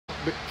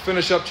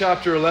finish up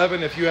chapter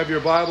 11. If you have your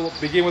Bible,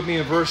 begin with me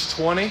in verse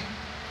 20.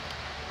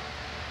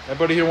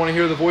 Everybody here want to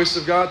hear the voice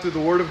of God through the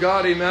Word of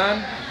God? Amen.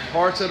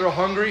 Hearts that are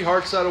hungry,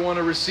 hearts that want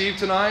to receive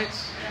tonight.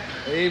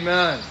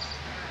 Amen.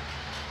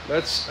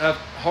 Let's have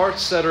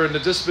hearts that are in the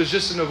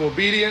disposition of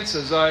obedience.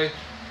 As I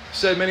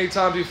said many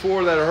times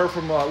before, that I heard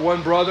from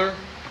one brother.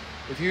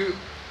 If you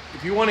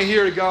want to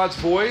hear God's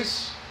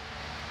voice,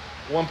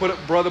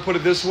 brother put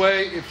it this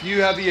way: if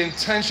you have the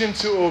intention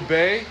to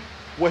obey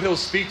what He'll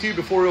speak to you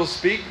before He'll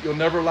speak, you'll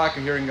never lack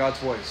in hearing God's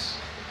voice.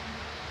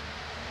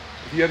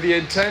 If you have the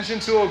intention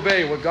to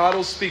obey what God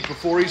will speak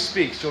before He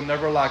speaks, you'll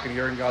never lack in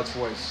hearing God's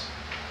voice.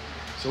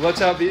 So let's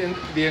have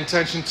the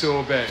intention to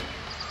obey.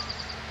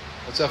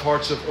 Let's have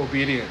hearts of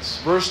obedience.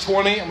 Verse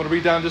 20, I'm going to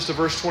read down just to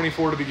verse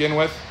 24 to begin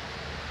with.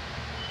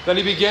 Then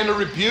He began to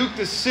rebuke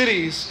the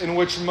cities in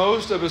which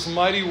most of His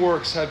mighty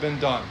works had been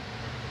done,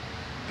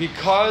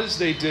 because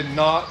they did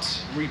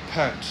not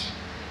repent.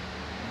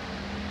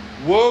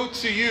 Woe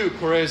to you,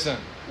 Chorazin!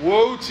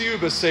 Woe to you,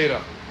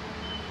 Bethsaida!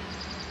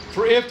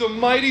 For if the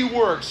mighty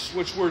works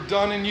which were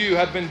done in you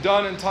had been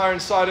done in Tyre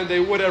and Sidon, they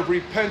would have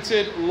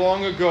repented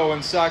long ago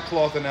in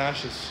sackcloth and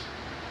ashes.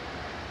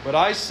 But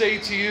I say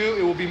to you,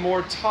 it will be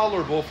more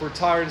tolerable for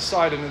Tyre and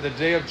Sidon in the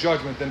day of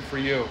judgment than for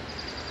you.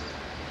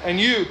 And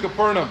you,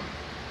 Capernaum,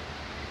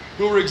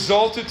 who were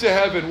exalted to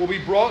heaven, will be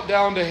brought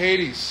down to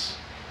Hades.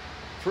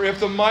 For if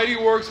the mighty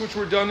works which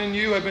were done in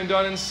you had been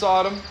done in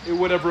Sodom, it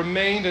would have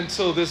remained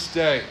until this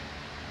day.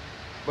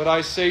 But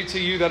I say to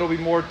you that it will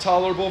be more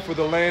tolerable for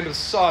the land of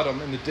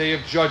Sodom in the day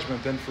of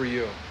judgment than for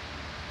you.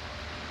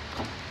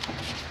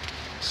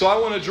 So I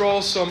want to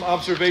draw some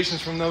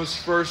observations from those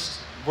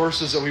first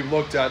verses that we've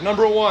looked at.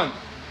 Number one,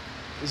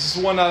 this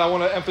is one that I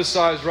want to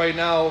emphasize right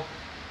now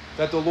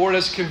that the Lord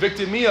has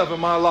convicted me of in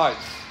my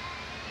life.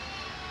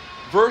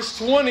 Verse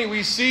 20,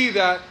 we see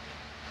that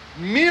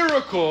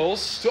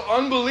miracles to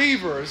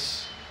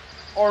unbelievers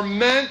are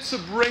meant to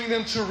bring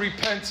them to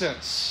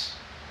repentance.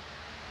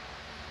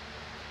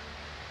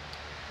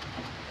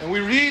 And we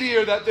read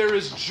here that there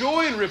is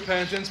joy in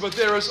repentance, but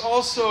there is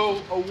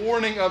also a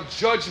warning of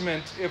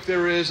judgment if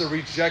there is a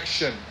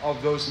rejection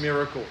of those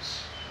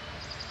miracles.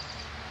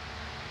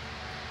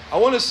 I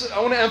want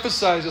to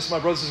emphasize this, my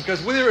brothers,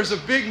 because there is a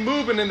big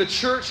movement in the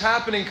church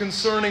happening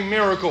concerning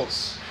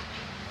miracles.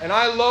 And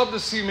I love to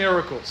see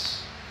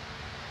miracles.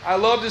 I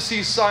love to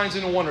see signs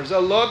and wonders. I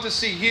love to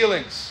see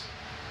healings.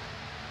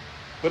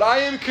 But I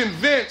am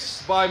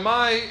convinced by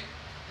my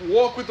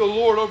walk with the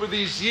Lord over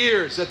these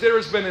years that there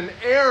has been an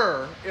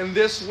error in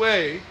this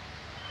way,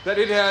 that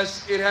it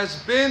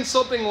has been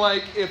something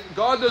like, if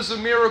God does a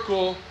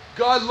miracle,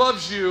 God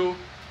loves you,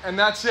 and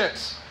that's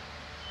it.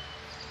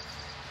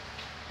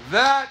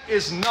 That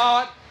is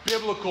not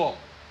biblical.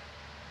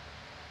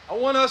 I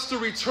want us to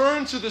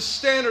return to the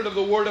standard of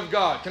the Word of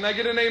God. Can I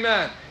get an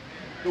amen?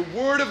 The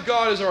Word of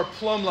God is our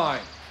plumb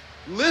line.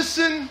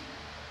 Listen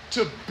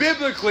to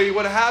biblically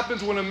what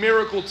happens when a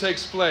miracle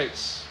takes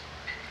place.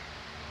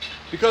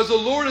 Because the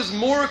Lord is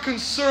more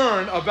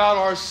concerned about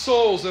our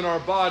souls than our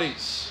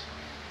bodies.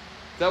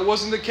 If that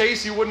wasn't the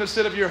case, He wouldn't have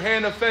said, if your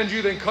hand offends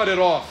you, then cut it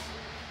off.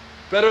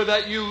 Better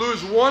that you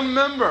lose one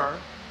member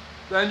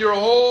than your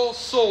whole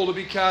soul to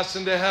be cast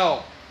into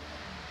hell.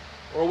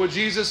 Or what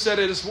Jesus said,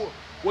 it is,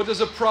 what does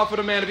it profit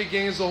a man if he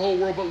gains the whole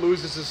world but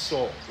loses his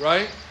soul?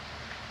 Right?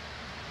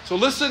 So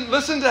listen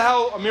to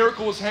how a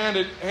miracle was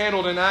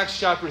handled in Acts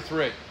chapter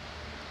 3.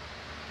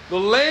 The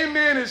lame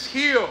man is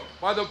healed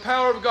by the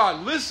power of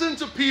God. Listen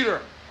to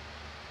Peter.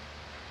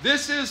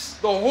 This is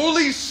the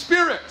Holy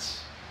Spirit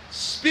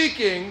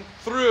speaking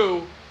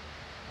through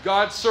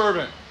God's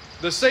servant.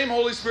 The same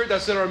Holy Spirit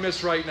that's in our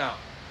midst right now.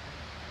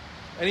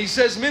 And he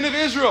says, men of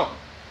Israel,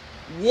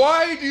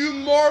 why do you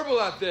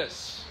marvel at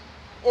this?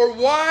 Or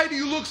why do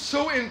you look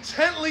so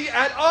intently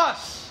at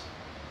us,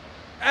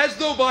 as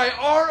though by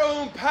our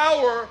own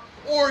power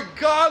or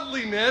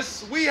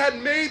godliness we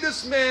had made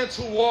this man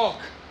to walk?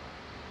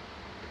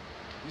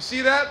 You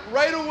see that?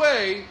 Right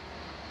away,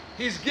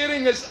 He's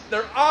getting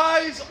their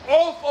eyes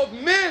off of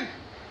men.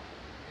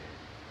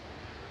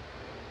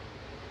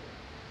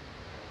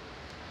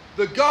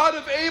 The God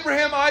of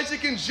Abraham,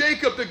 Isaac, and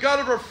Jacob, the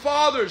God of our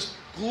fathers,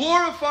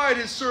 glorified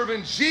His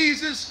servant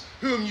Jesus,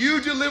 whom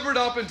you delivered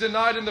up and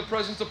denied in the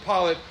presence of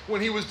Pilate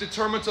when he was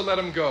determined to let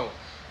Him go.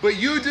 But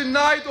you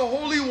denied the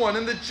Holy One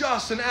and the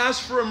just, and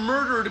asked for a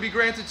murderer to be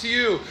granted to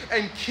you,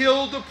 and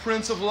killed the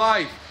Prince of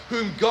Life,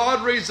 whom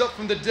God raised up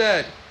from the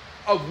dead,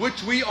 of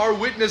which we are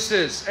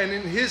witnesses, and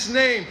in His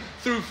name,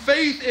 through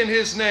faith in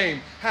His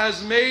name,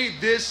 has made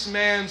this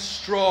man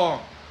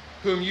strong,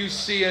 whom you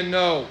see and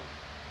know.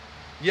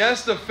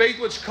 Yes, the faith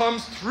which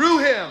comes through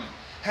Him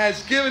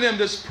has given Him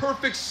this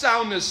perfect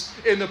soundness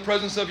in the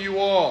presence of you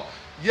all.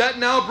 Yet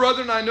now,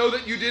 brethren, I know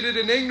that you did it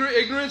in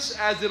ignorance,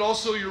 as did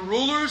also your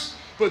rulers.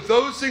 But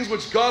those things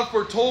which God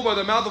foretold by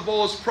the mouth of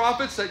all His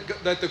prophets,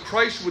 that the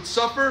Christ would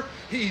suffer,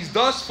 He's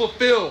thus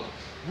fulfilled.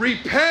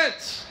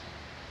 Repent!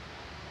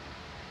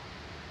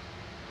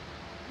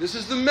 This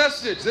is the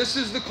message. This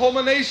is the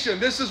culmination.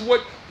 This is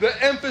what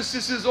the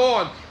emphasis is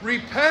on.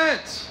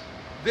 Repent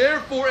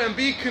therefore, and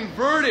be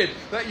converted,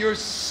 that your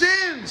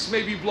sins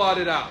may be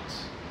blotted out,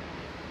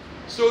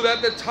 so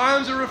that the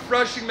times of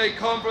refreshing may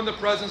come from the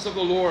presence of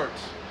the Lord.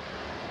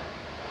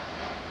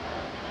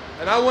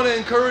 And I want to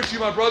encourage you,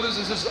 my brothers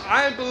and sisters,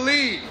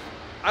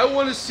 I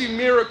want to see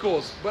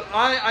miracles, but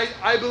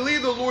I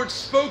believe the Lord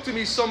spoke to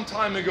me some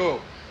time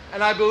ago.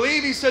 And I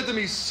believe He said to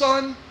me,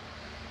 son,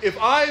 if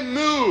I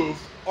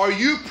move, are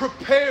you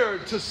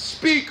prepared to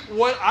speak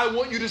what I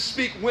want you to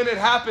speak when it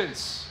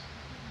happens?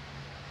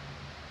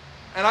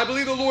 And I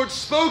believe the Lord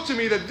spoke to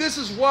me that this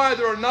is why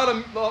there are not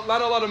a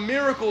lot of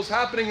miracles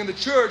happening in the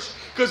church,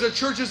 because the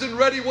church isn't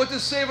ready what to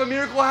say if a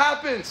miracle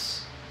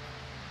happens.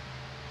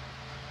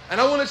 And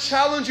I want to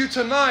challenge you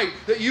tonight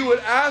that you would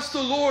ask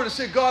the Lord and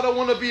say, God, I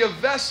want to be a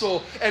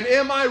vessel, and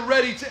am I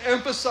ready to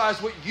emphasize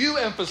what you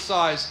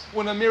emphasized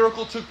when a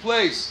miracle took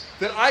place?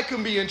 That I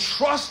can be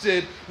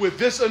entrusted with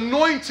this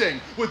anointing,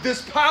 with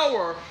this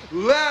power,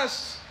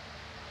 lest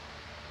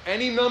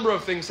any number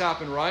of things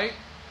happen, right?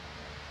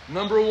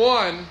 Number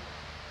one,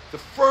 the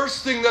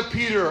first thing that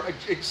Peter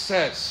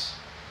says,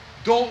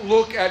 don't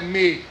look at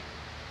me.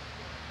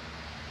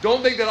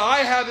 Don't think that I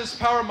have this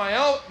power of my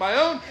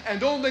own,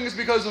 and don't think it's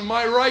because of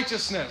my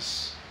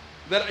righteousness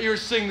that you're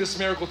seeing this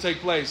miracle take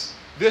place.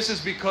 This is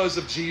because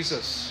of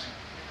Jesus.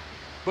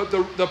 But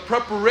the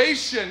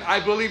preparation, I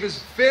believe, is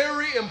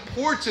very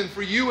important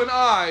for you and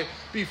I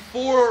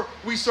before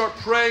we start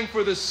praying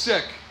for the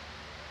sick,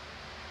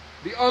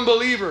 the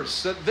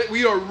unbelievers, that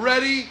we are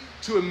ready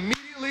to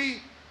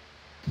immediately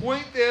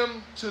point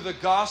them to the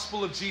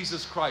gospel of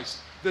Jesus Christ.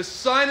 The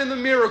sign and the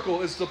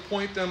miracle is to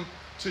point them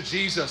to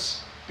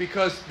Jesus,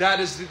 because that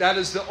is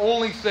the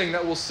only thing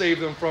that will save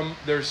them from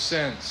their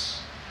sins.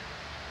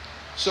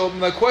 So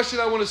the question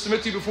I want to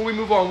submit to you before we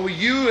move on, will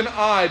you and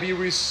I be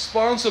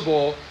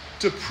responsible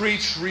to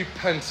preach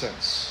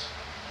repentance?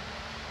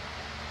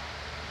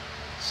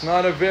 It's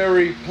not a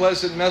very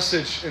pleasant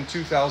message in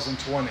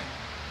 2020.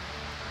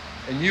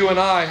 And you and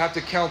I have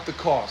to count the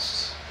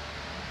costs.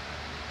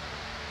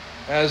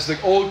 As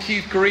the old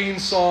Keith Green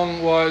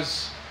song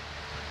was,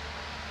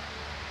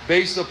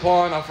 based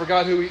upon, I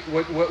forgot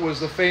what was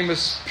the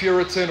famous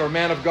Puritan or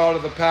man of God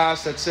of the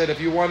past that said,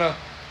 if you're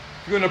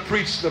going to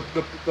preach,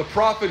 the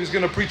prophet who's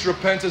going to preach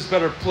repentance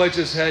better pledge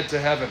his head to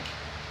heaven.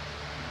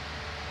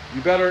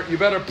 You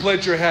better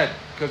pledge your head,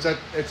 because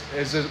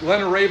as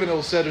Leonard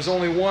Ravenhill said, there's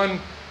only one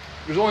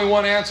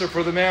answer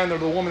for the man or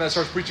the woman that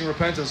starts preaching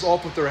repentance. All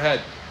put their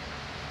head.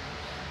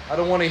 I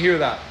don't want to hear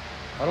that.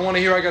 I don't want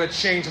to hear I got to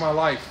change my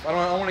life. I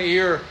don't want to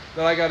hear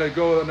that I got to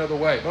go another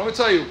way. But I'm going to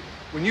tell you,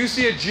 when you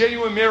see a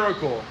genuine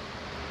miracle,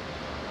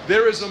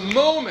 there is a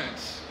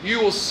moment you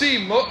will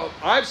see,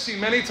 I've seen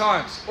many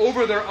times,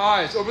 over their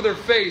eyes, over their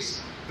face,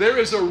 there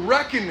is a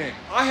reckoning.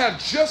 I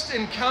have just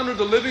encountered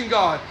the living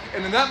God.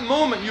 And in that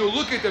moment, you'll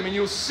look at them and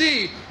you'll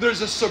see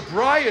there's a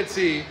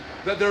sobriety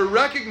that they're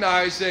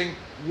recognizing,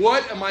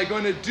 what am I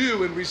going to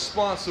do in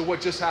response to what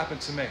just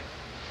happened to me?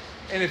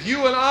 And if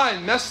you and I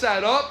mess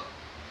that up,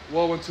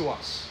 woe unto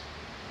us.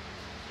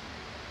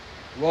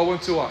 Woe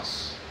unto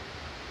us.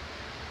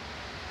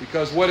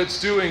 Because what it's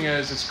doing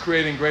is it's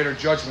creating greater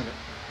judgment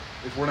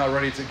if we're not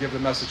ready to give the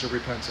message of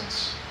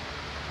repentance.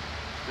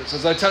 Just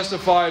as I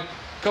testified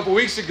a couple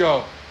weeks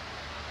ago,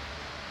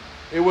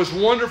 it was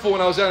wonderful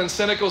when I was out in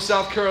Seneca,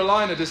 South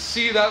Carolina, to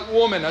see that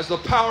woman as the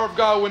power of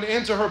God went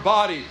into her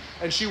body,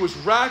 and she was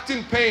racked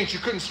in pain. She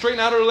couldn't straighten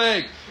out her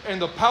leg,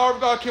 and the power of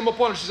God came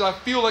upon her. She said, I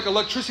feel like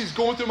electricity is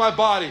going through my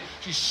body.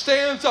 She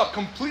stands up,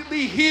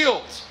 completely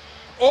healed,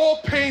 all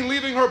pain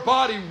leaving her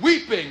body,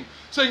 weeping,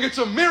 saying, it's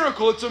a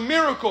miracle, it's a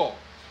miracle.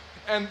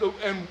 And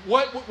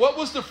what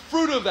was the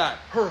fruit of that?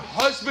 Her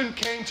husband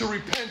came to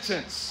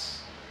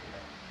repentance.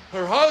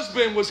 Her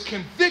husband was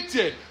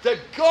convicted that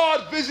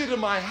God visited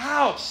my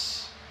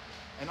house,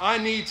 and I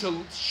need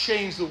to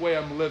change the way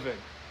I'm living.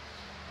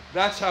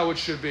 That's how it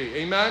should be.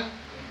 Amen? Amen.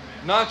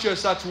 Not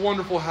just, that's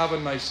wonderful, have a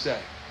nice day.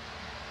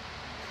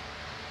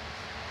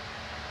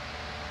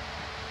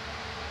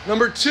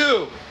 Number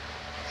two,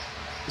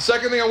 the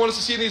second thing I want us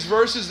to see in these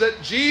verses is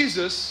that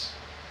Jesus,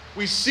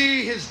 we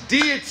see His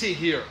deity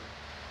here.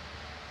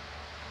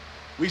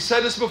 We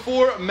said this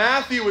before,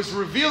 Matthew is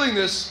revealing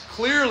this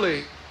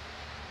clearly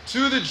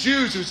to the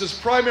Jews, who's his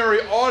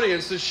primary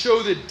audience, to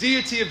show the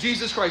deity of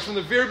Jesus Christ. From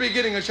the very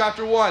beginning of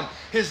chapter 1,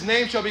 His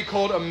name shall be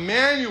called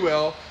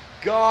Emmanuel,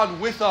 God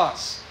with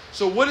us.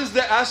 So what is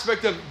the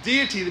aspect of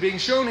deity being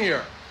shown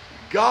here?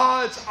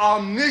 God's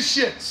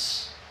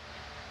omniscience.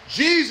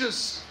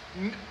 Jesus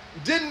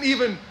didn't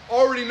even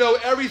already know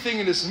everything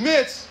in His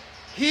midst.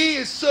 He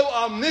is so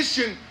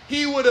omniscient,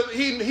 He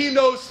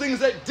knows things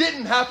that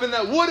didn't happen,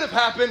 that would have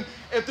happened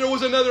if there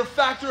was another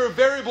factor or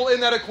variable in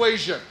that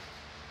equation.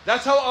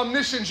 That's how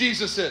omniscient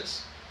Jesus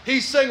is.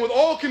 He's saying with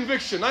all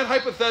conviction, not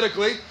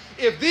hypothetically,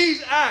 if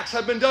these acts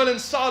had been done in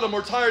Sodom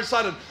or Tyre and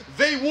Sidon,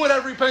 they would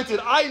have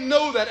repented. I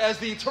know that as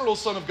the eternal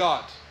Son of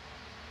God.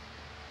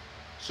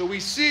 So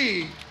we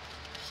see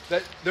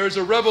that there's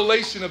a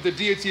revelation of the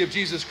deity of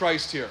Jesus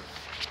Christ here.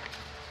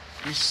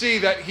 We see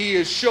that He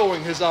is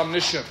showing His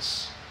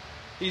omniscience.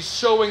 He's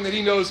showing that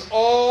he knows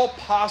all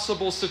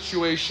possible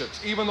situations,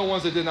 even the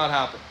ones that did not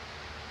happen.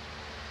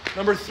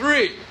 Number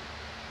 3,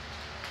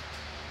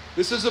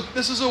 this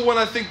is a one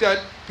I think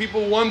that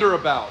people wonder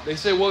about. They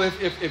say, well,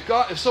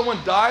 if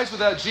someone dies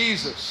without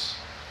Jesus,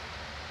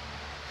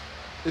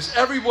 is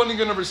everyone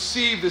going to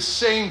receive the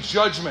same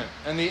judgment?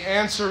 And the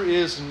answer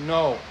is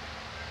no.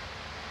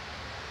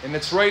 And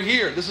it's right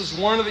here. This is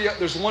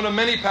there's one of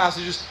many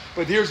passages,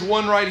 but here's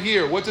one right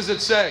here. What does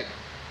it say?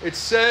 It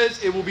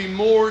says it will be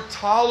more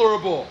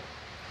tolerable.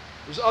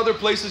 There's other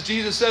places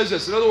Jesus says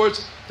this. In other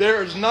words,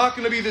 there is not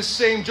going to be the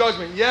same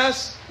judgment.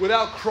 Yes,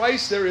 without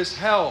Christ there is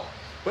hell.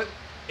 But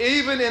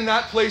even in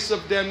that place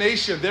of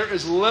damnation, there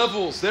is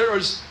levels, there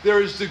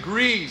is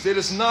degrees. It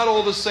is not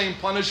all the same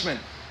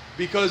punishment,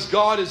 because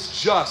God is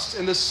just.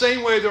 In the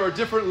same way, there are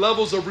different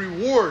levels of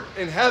reward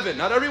in heaven.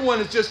 Not everyone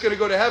is just going to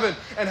go to heaven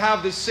and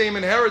have the same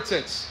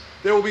inheritance.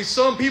 There will be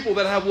some people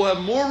that will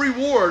have more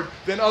reward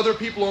than other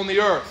people on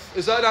the earth.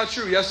 Is that not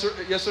true?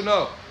 Yes or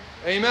no?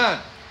 Amen.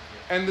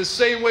 And the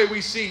same way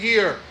we see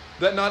here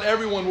that not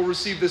everyone will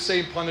receive the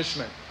same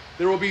punishment.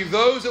 There will be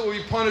those that will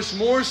be punished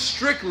more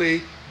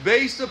strictly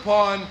based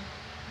upon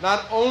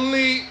not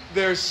only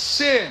their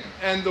sin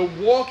and the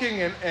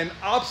walking and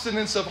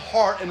obstinance of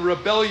heart and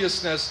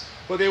rebelliousness,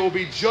 but they will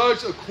be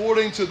judged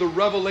according to the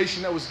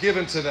revelation that was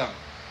given to them.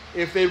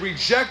 If they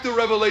reject the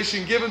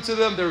revelation given to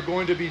them, they're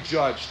going to be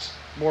judged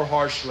more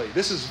harshly.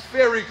 This is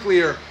very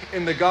clear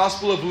in the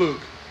Gospel of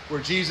Luke,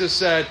 where Jesus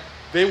said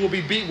they will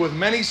be beaten with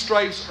many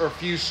stripes or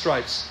few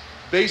stripes.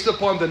 Based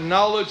upon the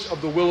knowledge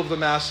of the will of the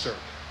Master,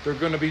 they're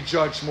going to be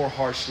judged more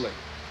harshly.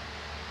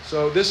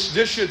 So this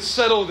should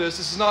settle this.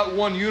 This is not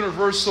one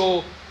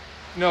universal.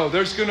 No,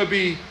 there's going to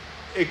be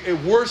a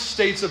worse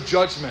states of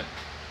judgment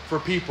for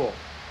people.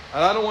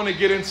 And I don't want to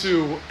get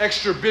into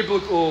extra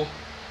biblical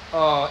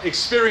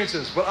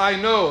experiences, but I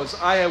know as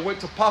I went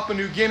to Papua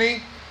New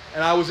Guinea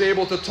and I was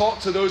able to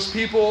talk to those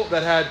people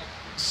that had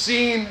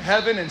seen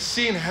heaven and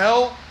seen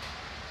hell,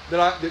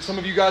 that some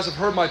of you guys have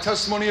heard my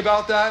testimony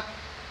about that.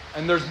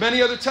 And there's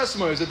many other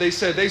testimonies that they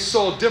said they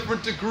saw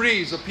different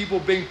degrees of people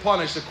being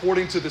punished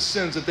according to the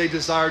sins that they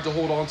desired to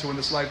hold on to in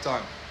this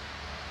lifetime.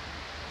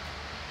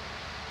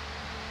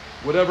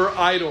 Whatever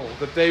idol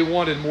that they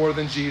wanted more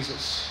than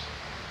Jesus.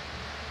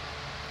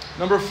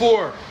 Number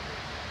 4,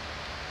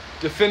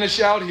 to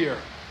finish out here.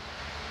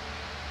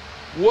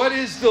 What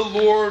is the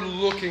Lord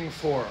looking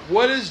for?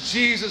 What is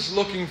Jesus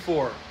looking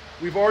for?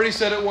 We've already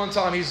said it one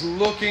time. He's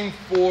looking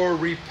for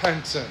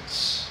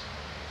repentance.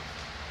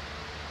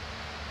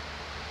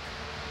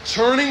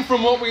 Turning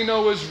from what we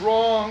know is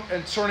wrong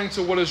and turning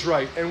to what is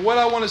right. And what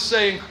I want to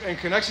say in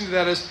connection to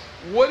that is,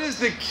 what is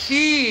the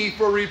key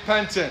for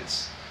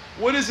repentance?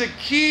 What is the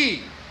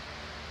key?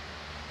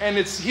 And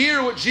it's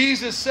here what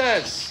Jesus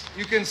says.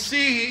 You can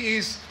see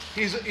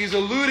he's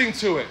alluding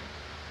to it.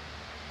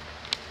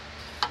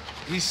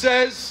 He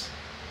says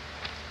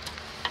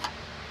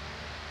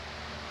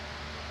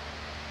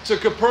to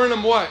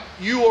Capernaum, what?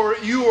 You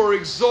are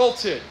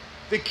exalted.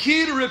 The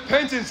key to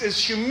repentance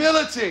is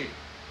humility.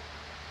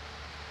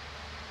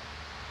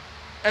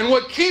 And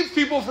what keeps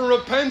people from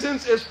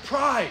repentance is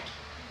pride.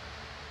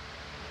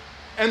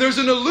 And there's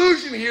an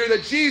allusion here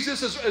that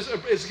Jesus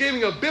is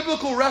giving a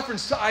biblical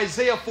reference to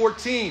Isaiah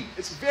 14.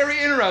 It's very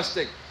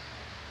interesting.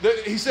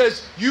 He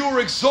says, you are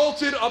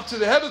exalted up to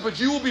the heavens, but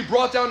you will be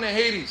brought down to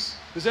Hades.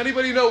 Does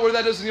anybody know where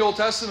that is in the Old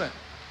Testament?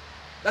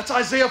 That's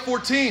Isaiah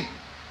 14.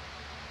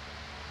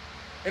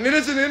 And it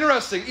isn't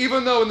interesting,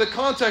 even though in the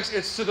context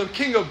it's to the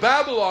king of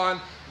Babylon,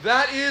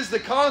 that is the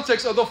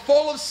context of the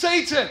fall of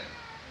Satan.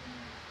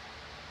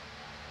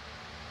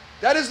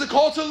 That is the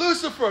call to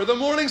Lucifer, the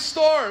morning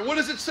star. And what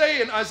does it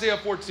say in Isaiah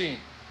 14?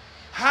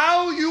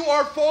 How you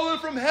are fallen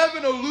from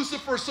heaven, O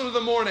Lucifer, son of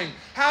the morning.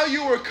 How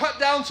you are cut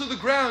down to the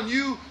ground,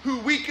 you who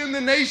weaken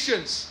the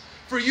nations.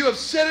 For you have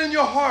said in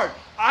your heart,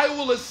 I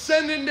will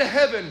ascend into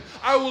heaven.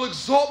 I will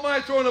exalt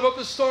my throne above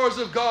the stars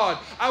of God.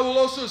 I will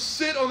also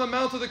sit on the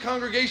mount of the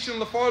congregation on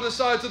the farther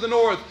sides of the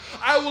north.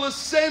 I will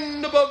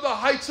ascend above the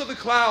heights of the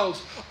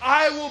clouds.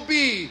 I will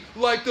be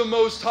like the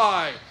Most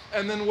High.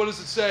 And then what does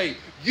it say?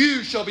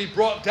 You shall be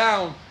brought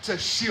down to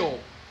Sheol,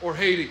 or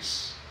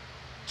Hades,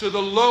 to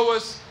the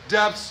lowest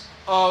depths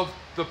of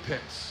the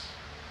pits.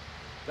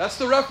 That's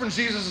the reference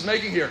Jesus is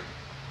making here.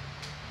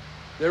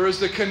 There is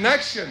the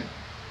connection.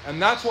 And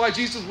that's why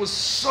Jesus was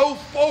so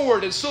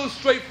forward and so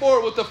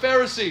straightforward with the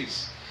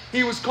Pharisees.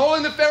 He was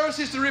calling the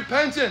Pharisees to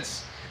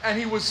repentance. And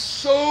he was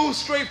so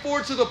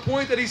straightforward to the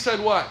point that he said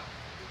what?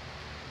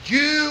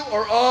 You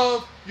are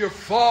of your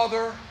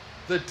father,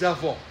 the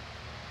devil.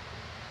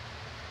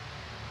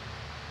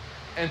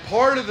 And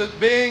part of the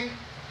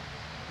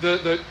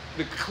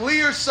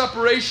clear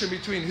separation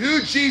between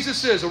who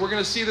Jesus is, and we're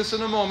going to see this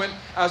in a moment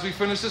as we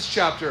finish this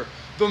chapter,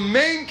 the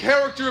main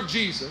character of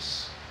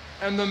Jesus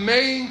and the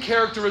main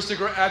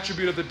characteristic or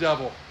attribute of the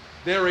devil,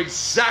 they're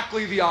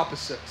exactly the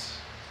opposite.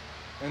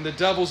 And the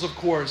devil's, of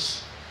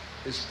course,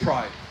 is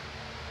pride.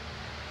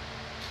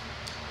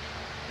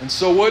 And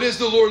so what is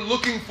the Lord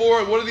looking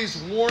for? What are these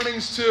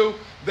warnings to?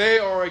 They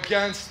are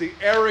against the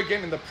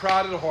arrogant and the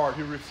proud at heart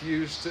who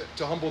refuse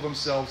to humble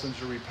themselves and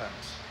to repent.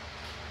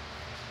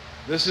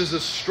 This is a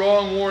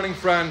strong warning,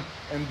 friend,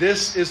 and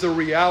this is the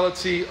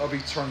reality of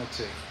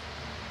eternity.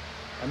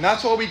 And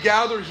that's why we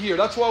gather here.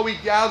 That's why we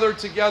gather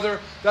together.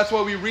 That's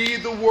why we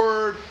read the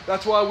Word.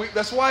 That's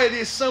why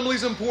the assembly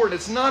is important.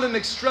 It's not an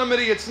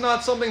extremity. It's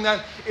not something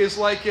that is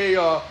like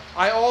I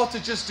ought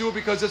to just do it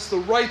because it's the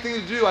right thing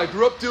to do. I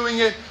grew up doing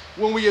it.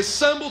 When we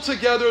assemble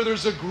together,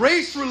 there's a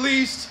grace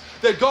released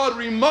that God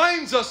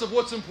reminds us of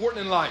what's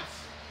important in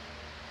life.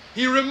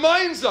 He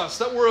reminds us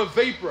that we're a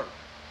vapor.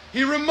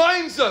 He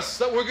reminds us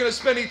that we're going to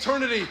spend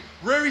eternity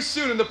very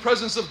soon in the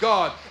presence of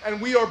God. And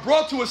we are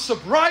brought to a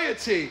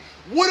sobriety.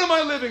 What am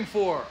I living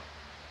for?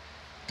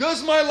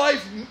 Does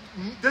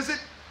it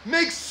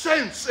make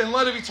sense in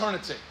light of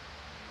eternity?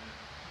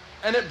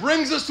 And it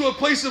brings us to a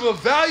place of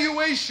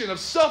evaluation, of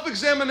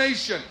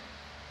self-examination.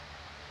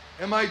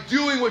 Am I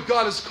doing what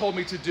God has called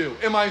me to do?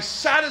 Am I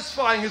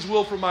satisfying His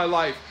will for my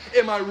life?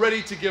 Am I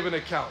ready to give an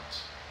account?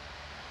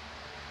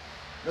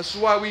 This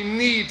is why we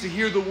need to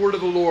hear the word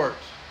of the Lord.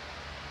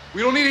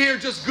 We don't need to hear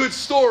just good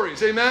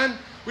stories, amen?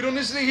 We don't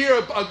need to hear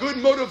a good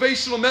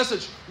motivational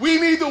message. We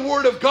need the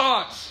Word of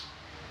God.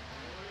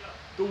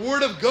 The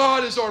Word of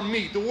God is our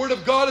meat. The Word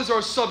of God is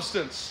our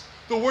substance.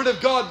 The Word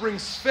of God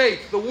brings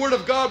faith. The Word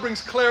of God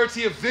brings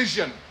clarity of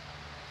vision.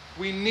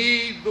 We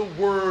need the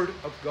Word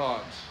of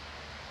God.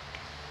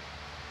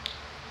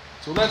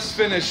 So let's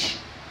finish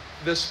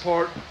this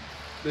part,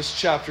 this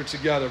chapter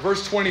together.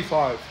 Verse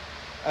 25.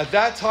 At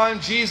that time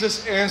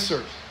Jesus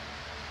answered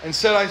and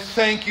said, I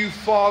thank you,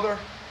 Father,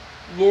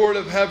 Lord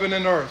of heaven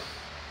and earth,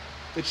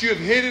 that you have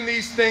hidden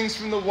these things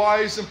from the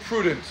wise and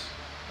prudent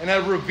and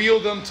have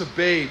revealed them to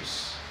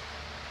babes.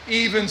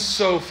 Even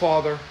so,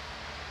 Father,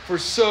 for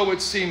so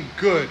it seemed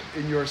good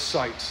in your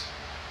sight.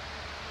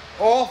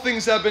 All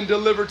things have been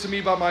delivered to me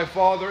by my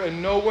Father,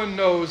 and no one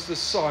knows the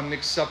Son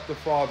except the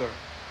Father.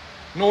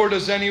 Nor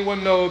does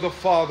anyone know the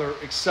Father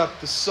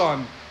except the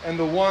Son, and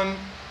the one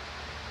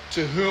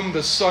to whom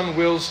the Son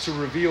wills to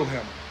reveal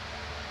him.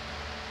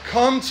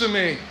 Come to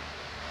me,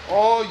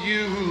 all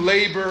you who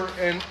labor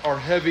and are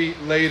heavy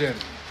laden,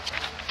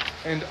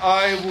 and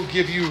I will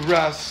give you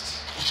rest.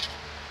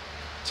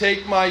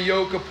 Take my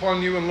yoke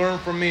upon you and learn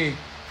from me,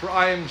 for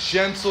I am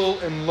gentle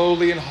and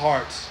lowly in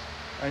heart,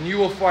 and you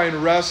will find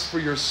rest for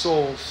your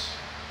souls.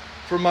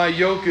 For my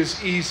yoke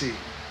is easy,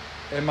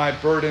 and my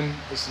burden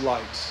is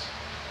light.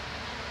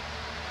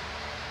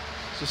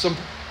 So some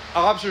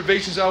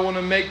observations I want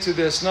to make to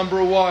this.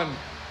 Number one,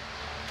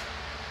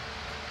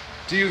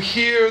 do you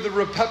hear the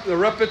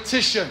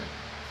repetition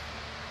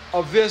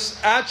of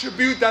this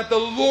attribute that the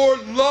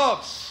Lord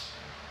loves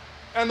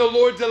and the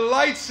Lord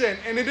delights in,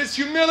 and it is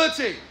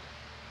humility.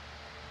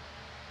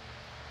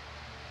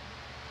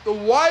 The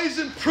wise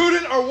and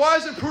prudent are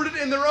wise and prudent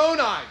in their own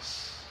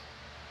eyes.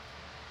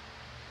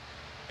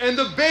 And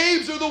the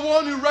babes are the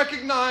one who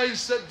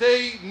recognize that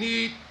they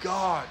need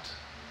God.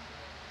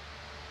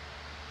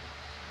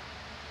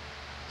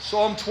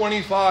 Psalm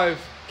 25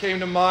 came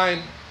to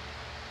mind.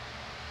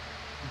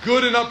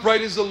 Good and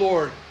upright is the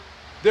Lord.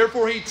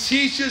 Therefore He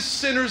teaches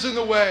sinners in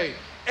the way.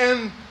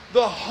 And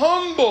the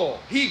humble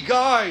He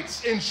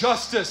guides in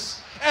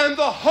justice. And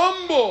the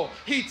humble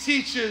He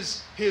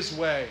teaches His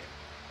way.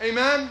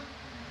 Amen?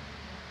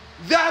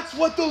 That's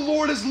what the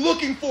Lord is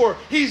looking for.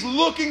 He's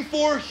looking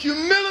for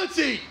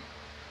humility.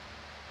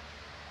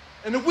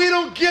 And if we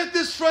don't get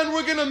this, friend,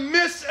 we're going to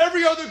miss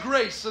every other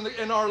grace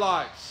in our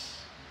lives.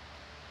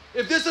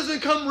 If this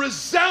doesn't come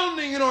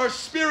resounding in our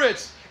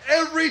spirits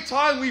every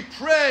time we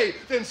pray,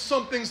 then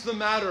something's the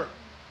matter.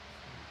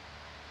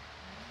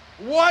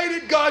 Why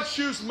did God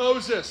choose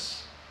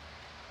Moses?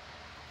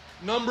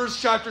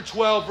 Numbers chapter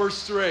 12,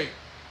 verse 3.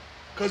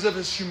 Because of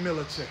his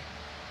humility.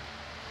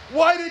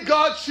 Why did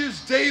God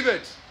choose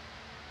David?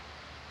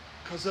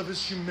 Because of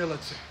his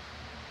humility.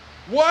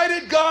 Why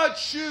did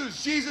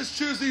Jesus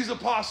choose these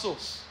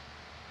apostles?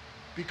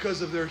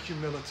 Because of their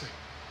humility.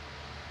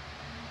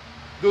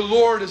 The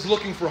Lord is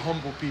looking for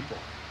humble people.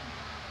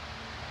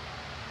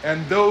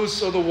 And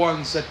those are the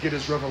ones that get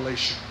His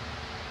revelation.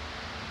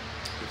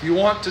 If you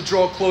want to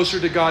draw closer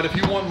to God, if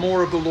you want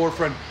more of the Lord,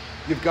 friend,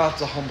 you've got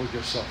to humble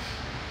yourself.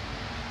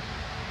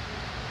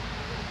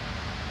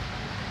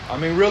 I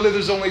mean, really,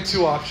 there's only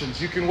two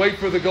options. You can wait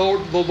for the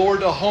Lord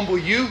to humble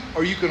you,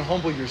 or you can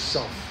humble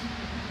yourself.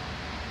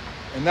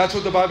 And that's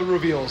what the Bible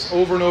reveals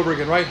over and over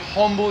again, right?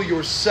 Humble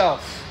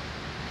yourself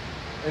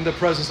in the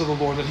presence of the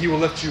Lord, that He will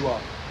lift you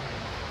up.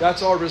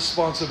 That's our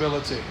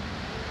responsibility.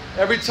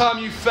 Every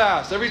time you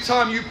fast, every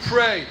time you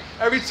pray,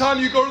 every time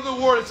you go to the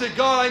Word and say,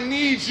 God, I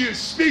need you.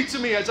 Speak to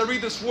me as I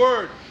read this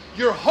Word.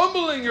 You're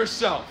humbling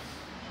yourself.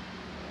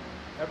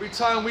 Every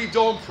time we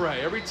don't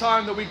pray, every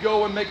time that we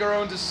go and make our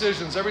own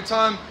decisions, every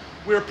time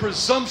we're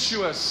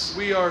presumptuous,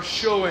 we are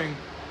showing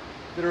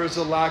that there is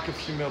a lack of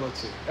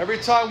humility. Every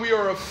time we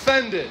are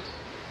offended,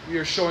 we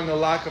are showing a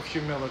lack of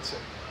humility.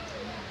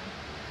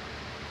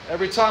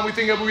 Every time we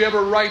think that we have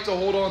a right to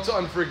hold on to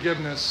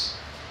unforgiveness,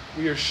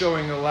 we are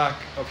showing a lack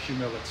of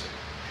humility.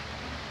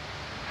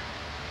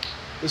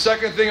 The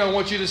second thing I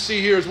want you to see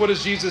here is, what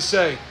does Jesus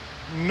say?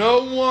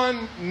 No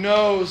one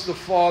knows the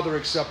Father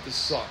except the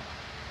Son.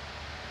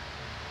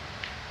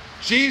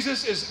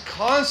 Jesus is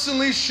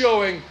constantly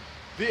showing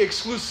the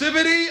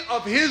exclusivity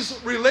of His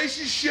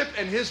relationship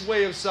and His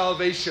way of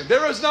salvation.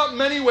 There is not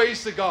many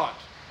ways to God.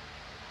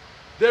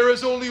 There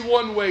is only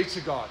one way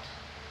to God.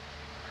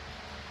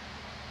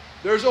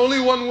 There's only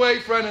one way,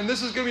 friend, and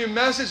this is going to be a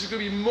message that's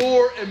going to be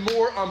more and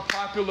more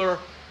unpopular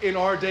in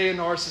our day, in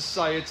our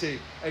society.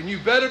 And you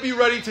better be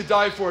ready to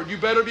die for it. You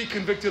better be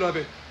convicted of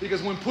it.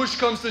 Because when push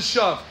comes to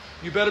shove,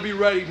 you better be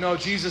ready. No,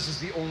 Jesus is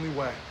the only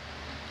way.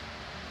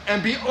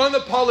 And be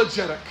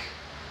unapologetic.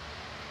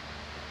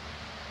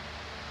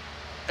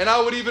 And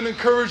I would even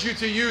encourage you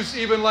to use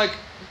even like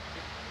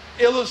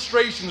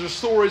illustrations or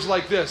stories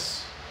like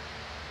this.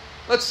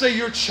 Let's say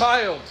your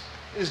child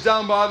is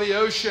down by the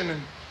ocean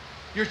and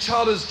your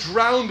child is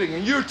drowning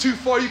and you're too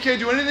far, you can't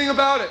do anything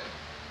about it.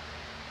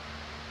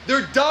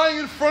 They're dying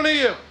in front of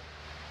you.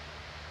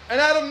 And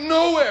out of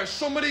nowhere,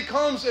 somebody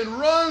comes and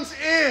runs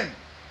in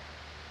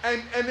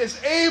and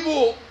is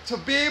able to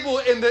be able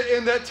in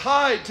that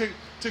tide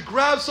to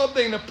grab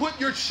something, to put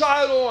your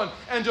child on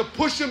and to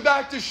push him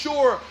back to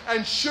shore.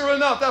 And sure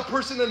enough, that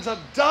person ends up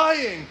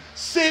dying,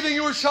 saving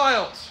your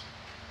child.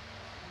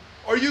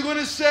 Are you going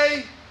to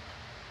say,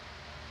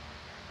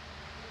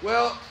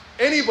 well,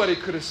 anybody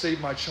could have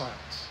saved my child?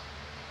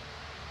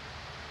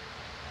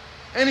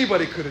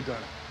 Anybody could have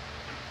done it.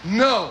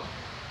 No,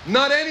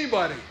 not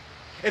anybody.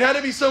 It had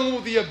to be someone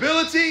with the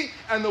ability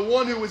and the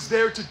one who was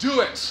there to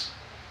do it.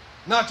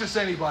 Not just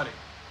anybody.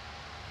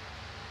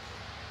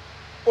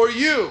 Or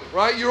you,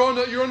 right? You're on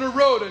the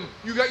road and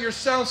you got your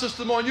sound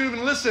system on. You don't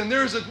even listen.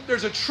 There's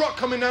a truck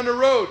coming down the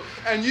road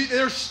and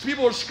there's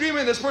people are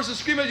screaming. This person's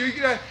screaming at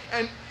you,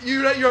 and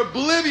you're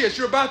oblivious.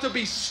 You're about to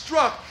be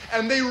struck,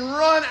 and they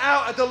run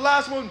out at the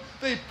last moment.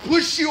 They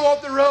push you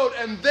off the road,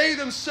 and they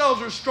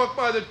themselves are struck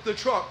by the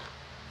truck.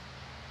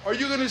 Are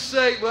you going to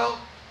say,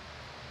 well,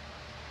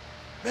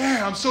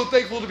 man, I'm so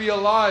thankful to be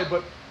alive,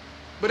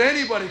 but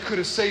anybody could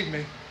have saved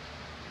me?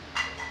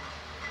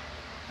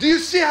 Do you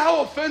see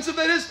how offensive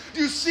that is?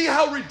 Do you see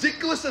how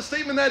ridiculous a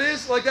statement that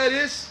is?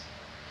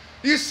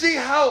 Do you see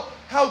how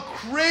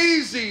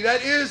crazy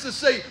that is to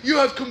say you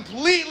have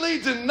completely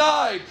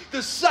denied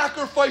the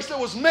sacrifice that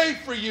was made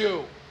for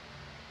you?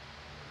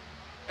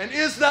 And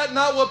is that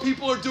not what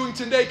people are doing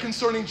today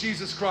concerning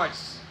Jesus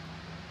Christ?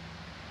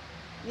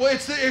 Well,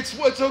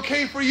 it's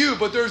okay for you,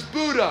 but there's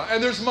Buddha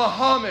and there's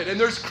Muhammad and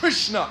there's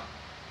Krishna.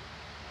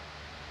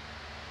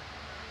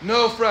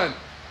 No, friend.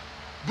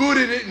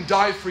 Buddha didn't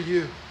die for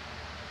you.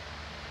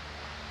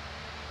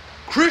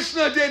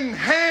 Krishna didn't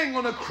hang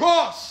on a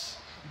cross,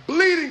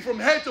 bleeding from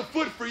head to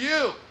foot for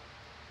you.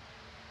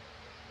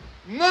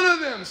 None of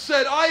them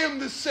said, I am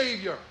the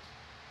Savior.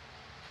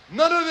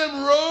 None of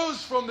them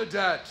rose from the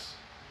dead.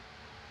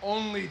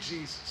 Only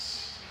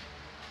Jesus.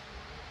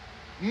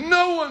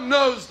 No one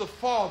knows the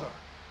Father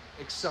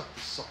except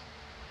the Son.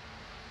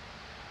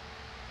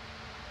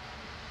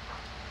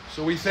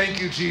 So we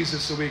thank you,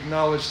 Jesus, and we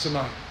acknowledge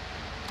tonight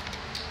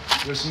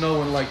there's no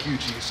one like you,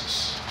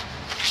 Jesus.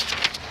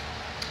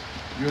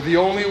 You're the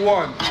only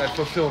one that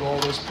fulfilled all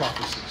those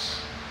prophecies.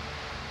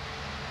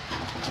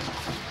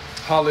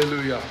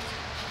 Hallelujah.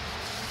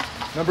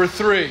 Number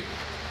 3.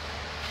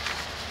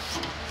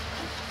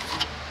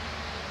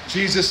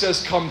 Jesus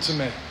says, come to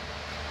me.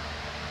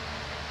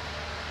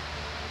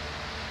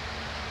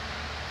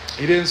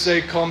 He didn't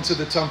say, come to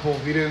the temple.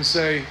 He didn't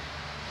say,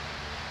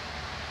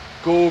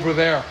 go over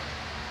there.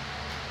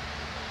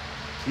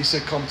 He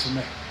said, come to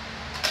me.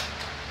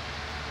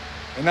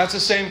 And that's the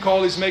same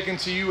call He's making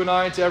to you and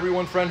I, to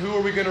everyone, friend. Who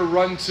are we going to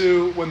run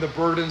to when the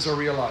burdens are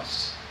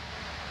realized?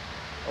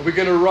 Are we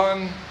going to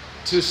run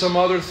to some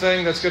other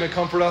thing that's going to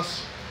comfort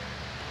us?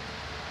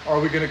 Or are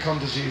we going to come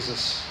to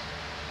Jesus?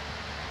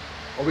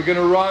 Are we going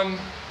to run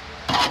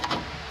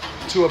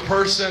to a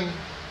person?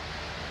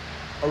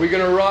 Are we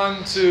going to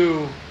run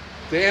to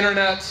the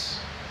internet?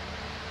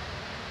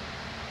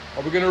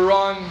 Are we going to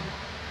run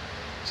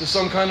to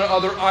some kind of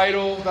other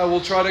idol that will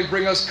try to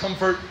bring us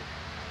comfort?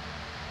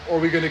 Or are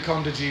we going to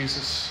come to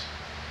Jesus?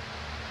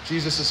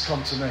 Jesus has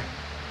come to me.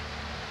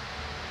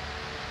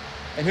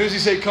 And who does He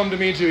say come to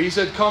me to? He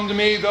said, come to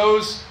me,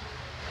 those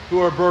who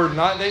are burdened.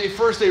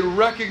 First, they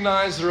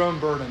recognize their own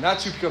burden.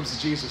 That's who comes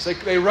to Jesus.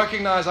 They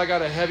recognize, I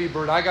got a heavy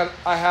burden.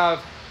 I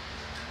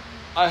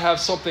have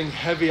something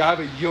heavy. I have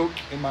a yoke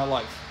in my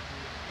life.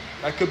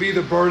 That could be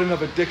the burden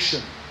of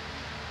addiction.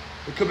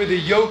 It could be the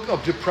yoke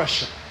of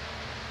depression.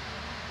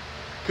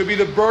 It could be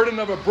the burden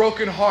of a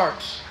broken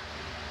heart.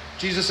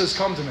 Jesus says,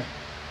 come to me.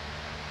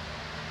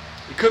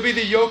 It could be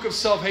the yoke of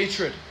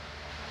self-hatred.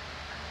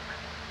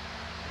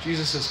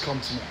 Jesus says,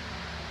 come to me.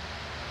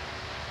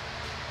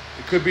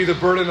 It could be the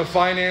burden of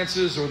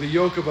finances or the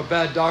yoke of a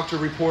bad doctor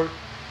report.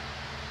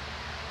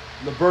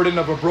 The burden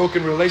of a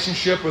broken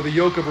relationship or the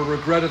yoke of a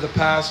regret of the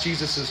past.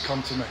 Jesus says,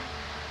 come to me.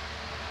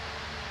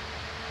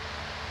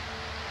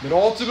 But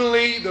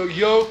ultimately, the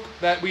yoke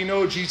that we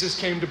know Jesus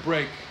came to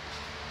break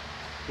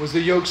was the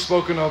yoke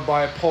spoken of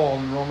by Paul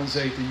in Romans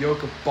 8, the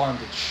yoke of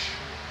bondage,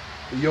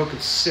 the yoke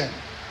of sin,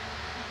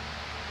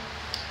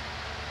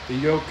 the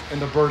yoke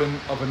and the burden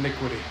of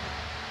iniquity.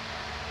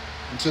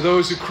 And to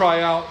those who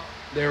cry out,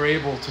 they are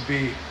able to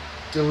be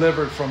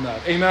delivered from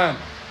that. Amen.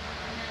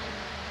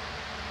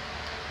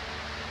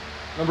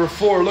 Number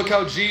 4, look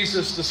how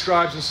Jesus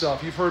describes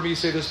himself. You've heard me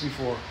say this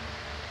before.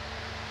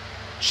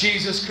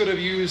 Jesus could have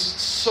used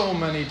so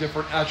many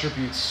different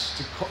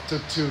attributes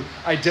to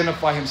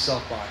identify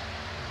himself by.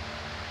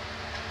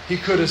 He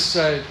could have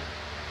said,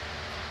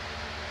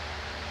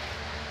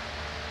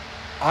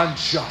 I'm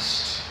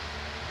just.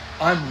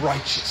 I'm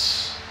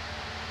righteous.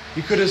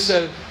 He could have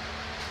said,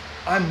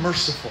 I'm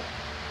merciful.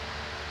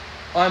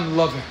 I'm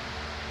loving.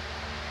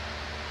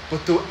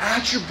 But the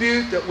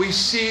attribute that we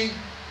see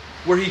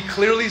where he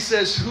clearly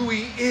says who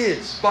he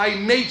is by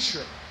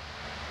nature,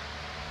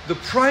 the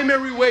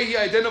primary way he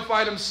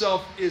identified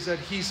himself is that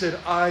he said,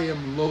 I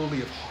am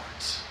lowly of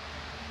heart.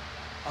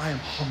 I am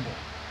humble.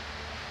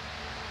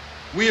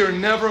 We are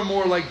never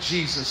more like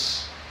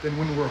Jesus than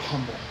when we're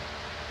humble.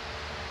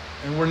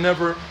 And we're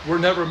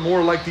never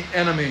more like the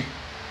enemy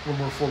when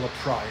we're full of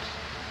pride.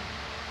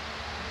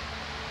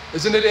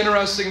 Isn't it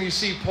interesting? You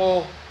see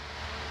Paul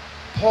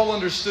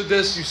understood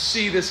this. You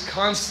see this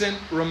constant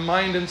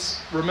reminder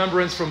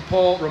from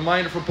Paul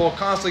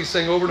constantly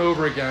saying over and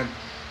over again.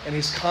 And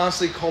he's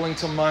constantly calling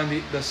to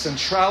mind the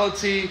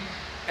centrality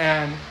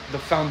and the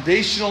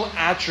foundational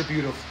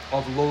attribute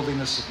of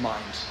lowliness of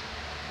mind.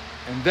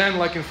 And then,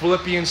 like in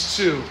Philippians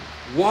 2,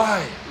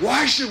 why?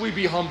 Why should we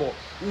be humble?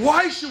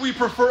 Why should we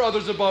prefer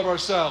others above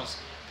ourselves?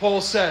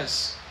 Paul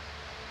says,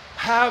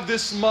 have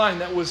this mind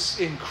that was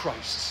in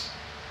Christ,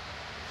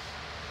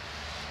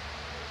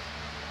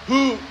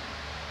 who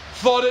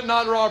thought it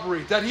not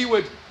robbery, that he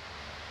would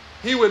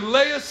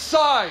lay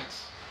aside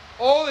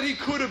all that he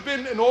could have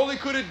been and all he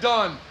could have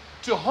done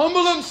to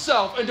humble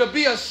himself and to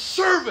be a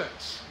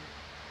servant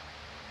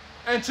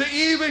and to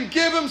even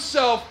give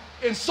himself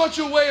in such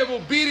a way of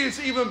obedience,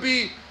 even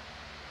be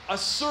a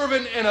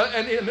servant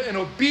and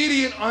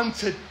obedient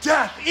unto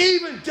death,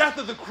 even death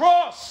of the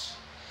cross.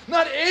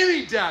 Not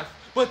any death,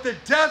 but the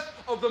death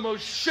of the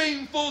most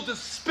shameful,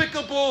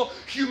 despicable,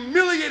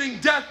 humiliating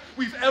death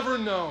we've ever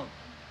known.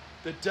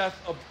 The death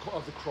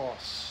of the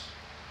cross.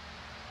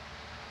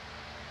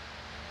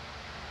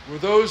 Where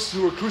those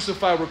who were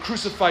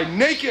crucified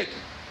naked,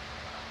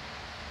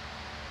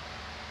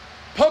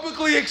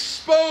 publicly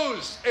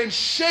exposed and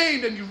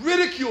shamed and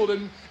ridiculed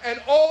and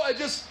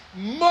just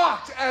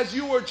mocked as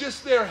you were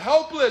just there,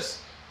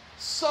 helpless,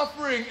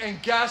 suffering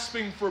and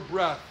gasping for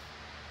breath.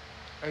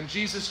 And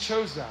Jesus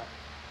chose that.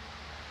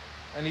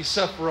 And he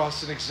set for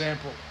us an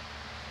example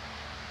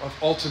of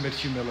ultimate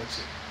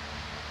humility.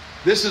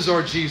 This is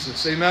our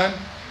Jesus. Amen?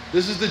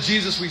 This is the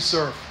Jesus we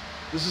serve.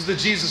 This is the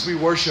Jesus we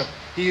worship.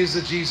 He is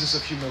the Jesus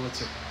of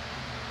humility.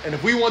 And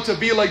if we want to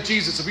be like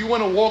Jesus, if we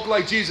want to walk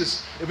like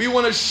Jesus, if we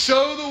want to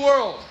show the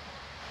world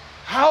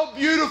how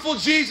beautiful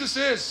Jesus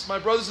is, my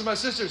brothers and my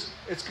sisters,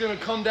 it's going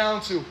to come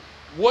down to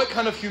what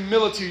kind of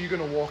humility are you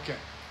going to walk in?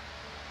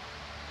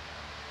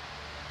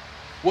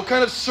 What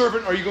kind of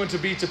servant are you going to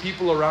be to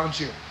people around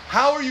you?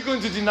 How are you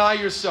going to deny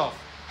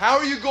yourself? How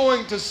are you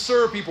going to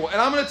serve people?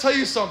 And I'm going to tell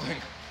you something.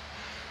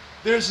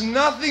 There's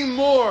nothing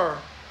more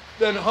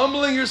than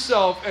humbling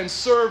yourself and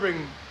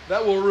serving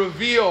that will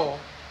reveal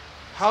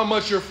how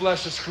much your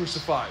flesh is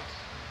crucified.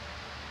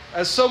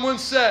 As someone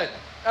said,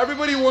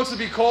 everybody wants to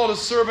be called a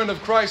servant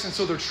of Christ, and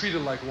so they're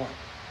treated like one.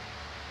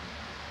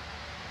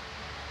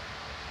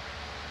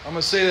 I'm going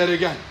to say that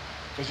again,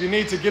 because you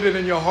need to get it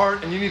in your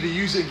heart, and you need to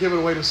use it and give it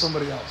away to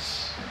somebody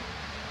else.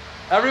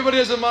 Everybody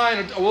has a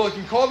mind, well, they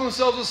can call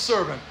themselves a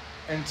servant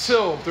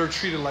until they're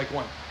treated like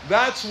one.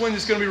 That's when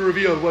it's going to be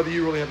revealed whether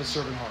you really have a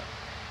servant heart.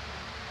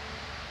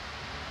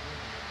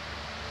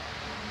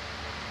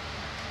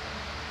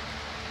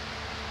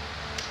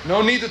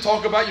 No need to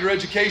talk about your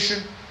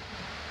education.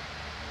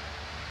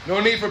 No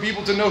need for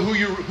people to know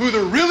who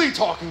they're really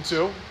talking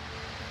to.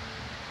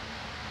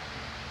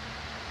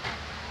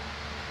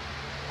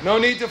 No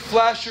need to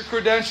flash your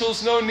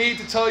credentials. No need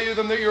to tell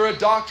them that you're a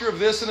doctor of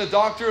this and a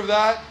doctor of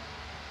that.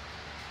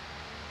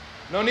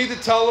 No need to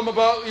tell them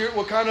about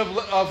what kind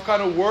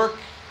of work.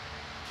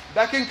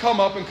 That can come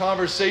up in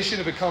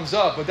conversation if it comes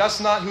up, but that's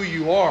not who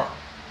you are.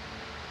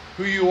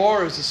 Who you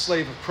are is a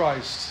slave of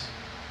Christ.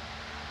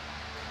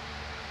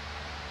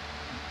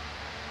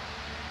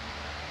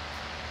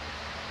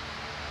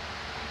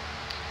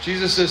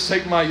 Jesus says,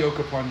 take my yoke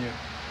upon you.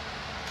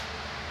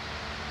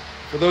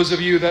 For those of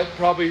you that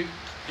probably,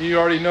 you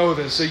already know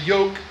this, a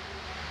yoke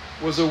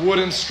was a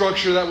wooden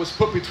structure that was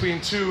put between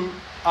two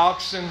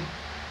oxen,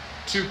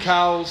 two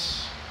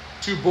cows,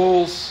 two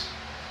bulls,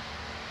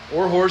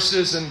 or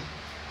horses, and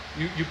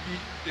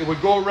it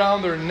would go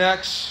around their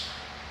necks,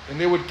 and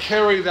they would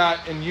carry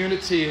that in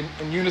unity and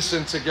in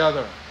unison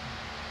together.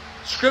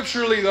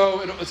 Scripturally,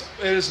 though, it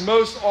is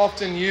most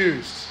often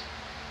used.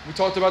 We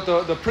talked about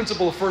the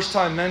principle of first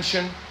time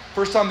mention.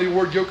 First time the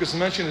word yoke is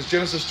mentioned is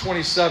Genesis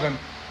 27,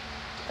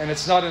 and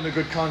it's not in a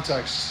good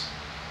context.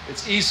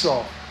 It's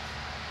Esau.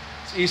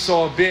 It's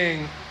Esau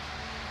being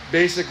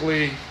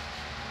basically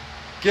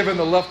given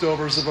the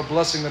leftovers of a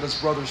blessing that his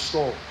brother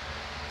stole.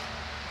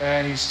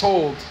 And he's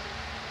told,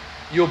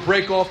 you'll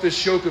break off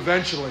this yoke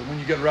eventually when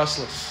you get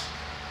restless.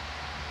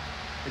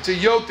 It's a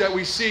yoke that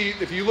we see,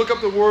 if you look up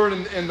the word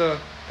in the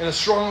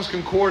Strong's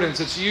Concordance,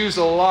 it's used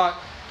a lot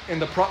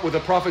with the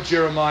prophet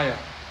Jeremiah.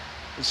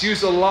 It's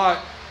used a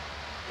lot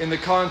in the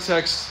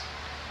context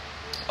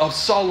of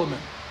Solomon.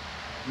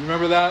 You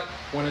remember that?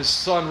 When his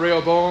son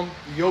Rehoboam,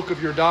 the yoke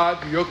of your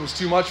dad, the yoke was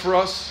too much for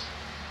us.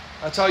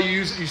 That's how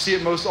you see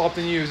it most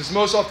often used. It's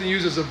most often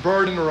used as a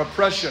burden or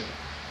oppression.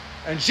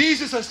 And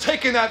Jesus has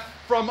taken that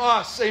from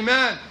us.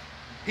 Amen.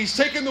 He's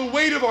taken the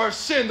weight of our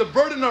sin, the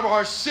burden of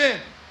our sin,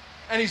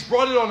 and He's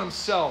brought it on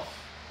Himself.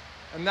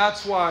 And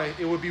that's why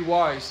it would be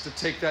wise to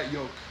take that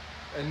yoke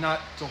and not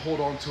to hold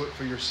on to it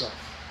for yourself.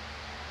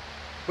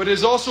 But it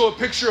is also a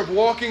picture of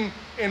walking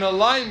in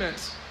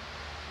alignment.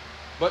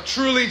 But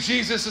truly,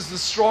 Jesus is the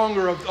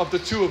stronger of the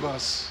two of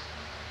us.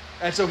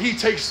 And so He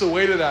takes the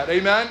weight of that.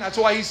 Amen? That's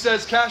why He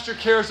says, cast your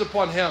cares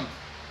upon Him,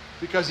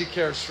 because He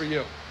cares for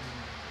you.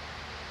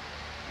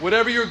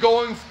 Whatever you're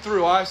going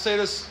through, I've said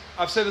this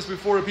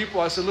before to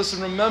people. I said,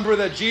 listen, remember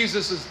that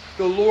Jesus is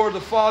the Lord,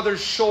 the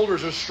Father's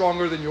shoulders are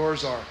stronger than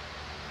yours are.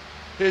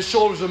 His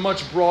shoulders are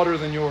much broader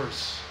than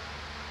yours.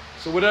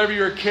 So whatever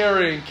you're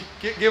carrying,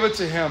 give it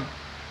to Him.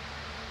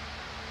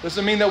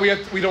 Doesn't mean that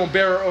we don't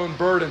bear our own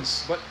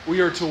burdens, but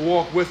we are to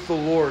walk with the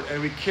Lord, and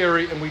we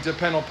carry and we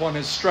depend upon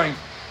His strength.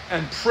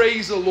 And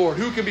praise the Lord.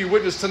 Who can be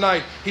witness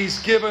tonight? He's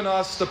given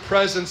us the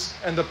presence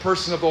and the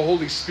person of the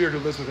Holy Spirit who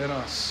lives within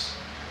us.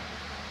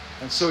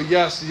 And so,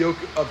 yes, the yoke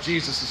of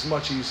Jesus is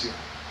much easier.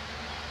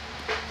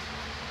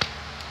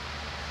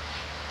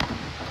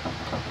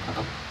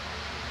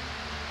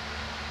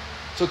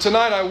 So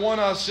tonight I want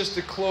us just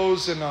to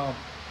close in a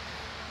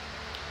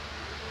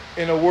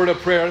word of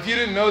prayer. If you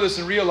didn't know this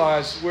and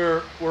realize,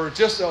 we're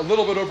just a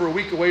little bit over a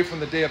week away from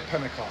the day of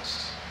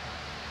Pentecost.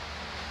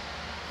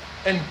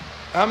 And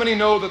how many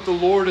know that the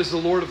Lord is the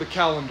Lord of the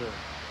calendar?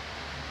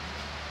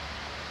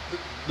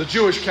 The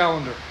Jewish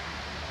calendar.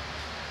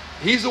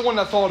 He's the one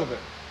that thought of it.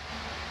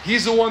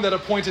 He's the one that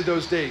appointed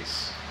those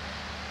days.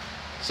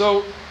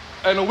 So,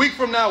 in a week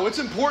from now, it's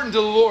important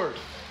to the Lord.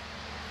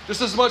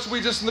 Just as much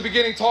we just in the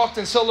beginning talked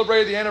and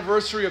celebrated the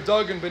anniversary of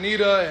Doug and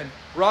Benita and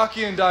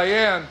Rocky and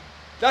Diane.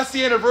 That's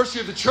the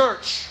anniversary of the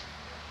church.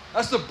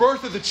 That's the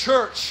birth of the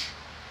church.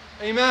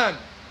 Amen.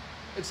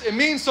 It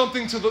means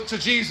something to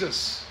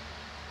Jesus.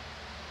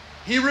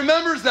 He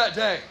remembers that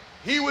day.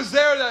 He was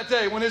there that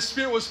day when His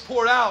Spirit was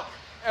poured out,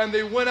 and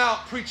they went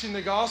out preaching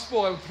the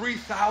gospel, and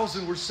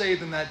 3,000 were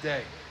saved in that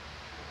day.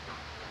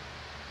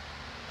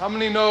 How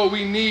many know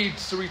we need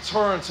to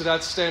return to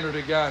that standard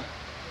again?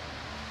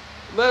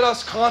 Let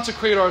us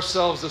consecrate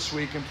ourselves this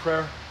week in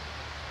prayer.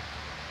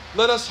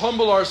 Let us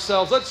humble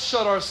ourselves. Let's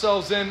shut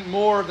ourselves in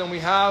more than we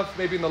have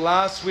maybe in the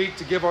last week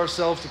to give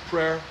ourselves to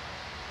prayer.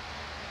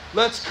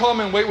 Let's come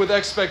and wait with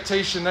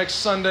expectation next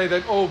Sunday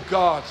that, oh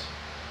God,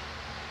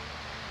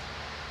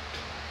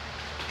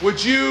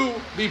 would You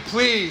be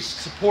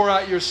pleased to pour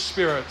out Your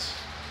Spirit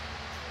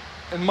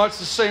in much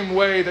the same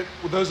way that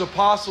those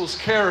apostles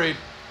carried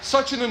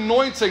such an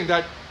anointing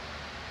that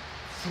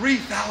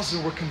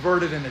 3,000 were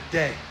converted in a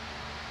day.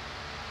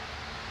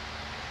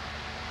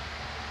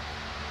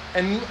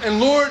 And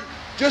Lord,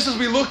 just as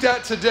we looked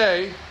at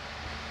today,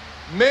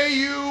 may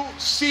You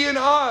see in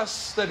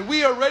us that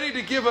we are ready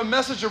to give a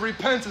message of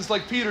repentance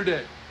like Peter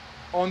did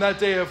on that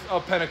day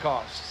of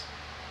Pentecost.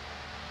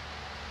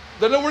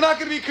 That we're not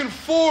going to be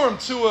conformed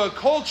to a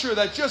culture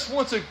that just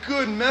wants a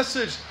good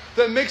message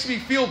that makes me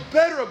feel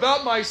better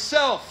about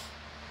myself,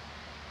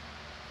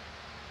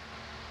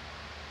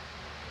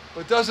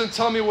 but doesn't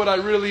tell me what I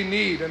really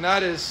need, and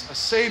that is a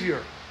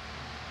Savior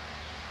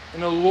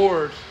and a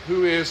Lord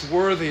who is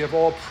worthy of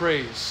all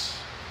praise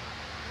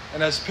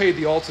and has paid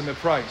the ultimate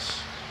price.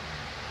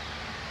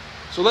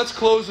 So let's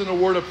close in a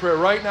word of prayer.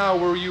 Right now,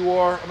 where you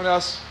are, I'm going to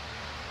ask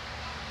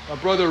my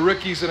brother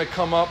Ricky's going to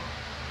come up.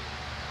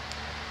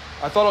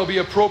 I thought it would be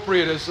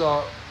appropriate as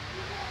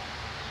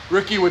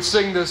Ricky would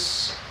sing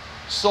this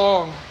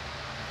song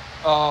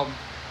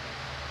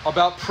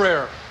about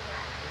prayer,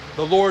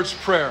 the Lord's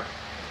Prayer.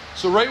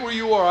 So right where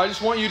you are, I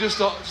just want you just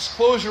to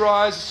close your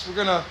eyes. We're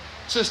going to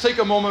just take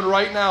a moment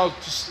right now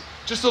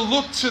just to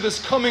look to this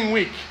coming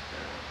week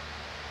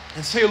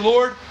and say,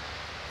 Lord,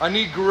 I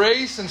need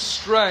grace and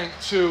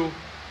strength to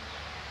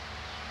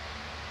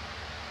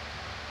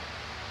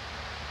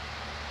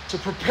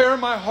prepare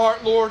my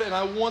heart, Lord, and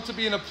I want to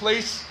be in a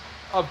place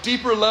of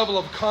deeper level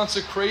of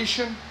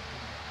consecration.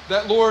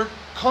 That, Lord,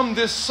 come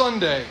this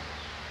Sunday,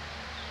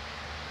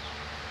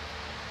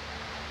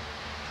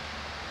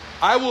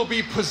 I will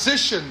be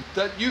positioned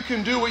that You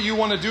can do what You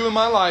want to do in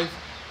my life.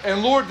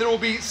 And Lord, there will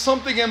be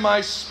something in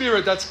my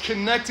spirit that's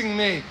connecting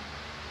me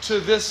to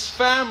this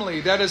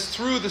family that is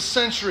through the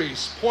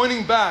centuries,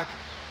 pointing back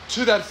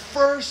to that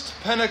first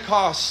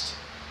Pentecost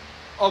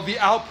of the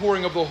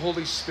outpouring of the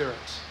Holy Spirit.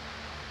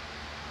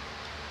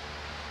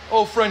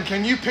 Oh, friend,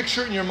 can you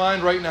picture it in your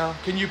mind right now?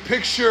 Can you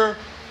picture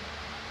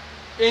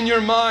in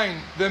your mind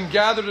them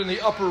gathered in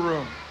the upper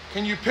room?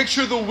 Can you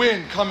picture the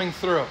wind coming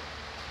through?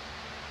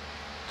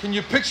 Can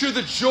you picture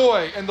the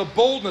joy and the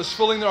boldness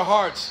filling their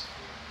hearts?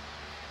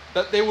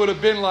 That they would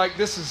have been like,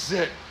 this is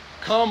it.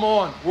 Come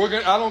on.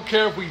 I don't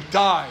care if we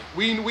die.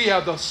 We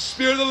have the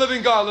Spirit of the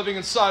living God living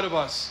inside of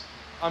us.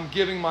 I'm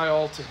giving my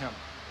all to Him.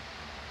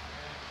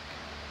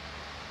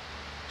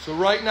 So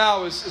right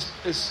now,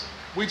 is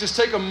we just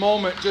take a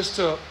moment just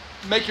to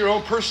make your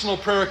own personal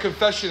prayer,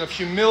 confession of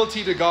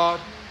humility to God,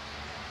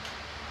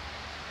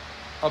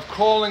 of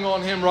calling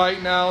on Him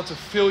right now to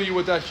fill you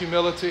with that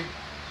humility,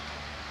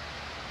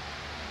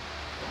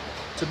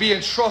 to be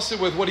entrusted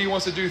with what He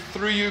wants to do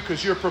through you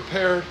because you're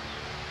prepared.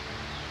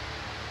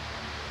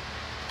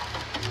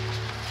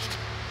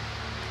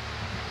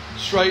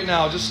 Just right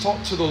now, just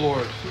talk to the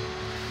Lord.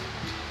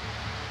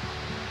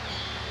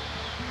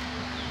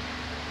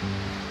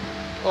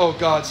 Oh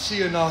God,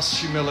 see in us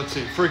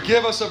humility.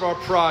 Forgive us of our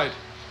pride.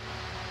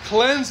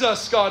 Cleanse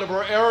us, God, of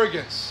our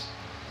arrogance.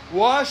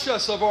 Wash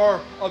us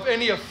of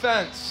any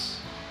offense.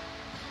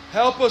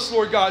 Help us,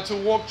 Lord God, to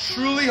walk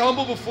truly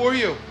humble before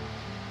you.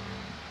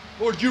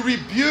 Lord, you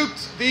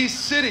rebuked these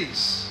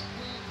cities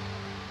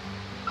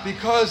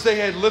because they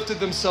had lifted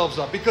themselves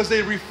up, because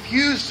they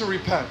refused to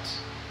repent.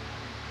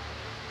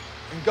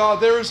 And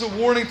God, there is a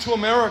warning to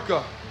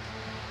America.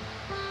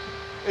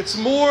 It's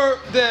more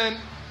than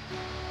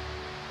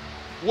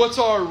what's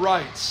our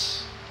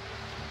rights.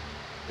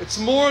 It's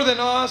more than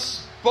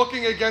us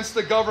bucking against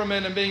the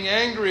government and being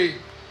angry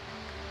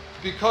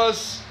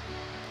because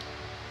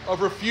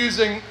of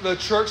refusing the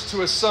church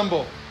to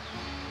assemble.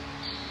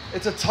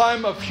 It's a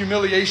time of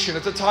humiliation.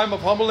 It's a time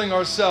of humbling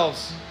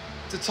ourselves.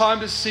 It's a time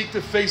to seek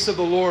the face of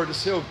the Lord, to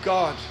say, oh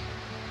God,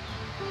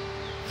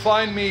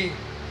 find me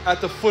at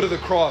the foot of the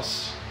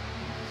cross.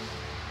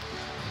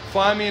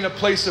 Find me in a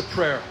place of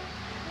prayer.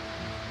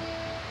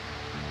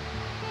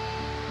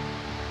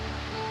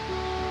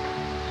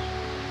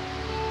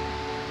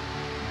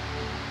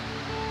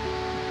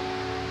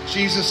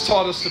 Jesus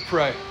taught us to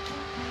pray.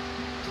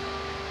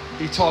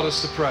 He taught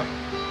us to pray.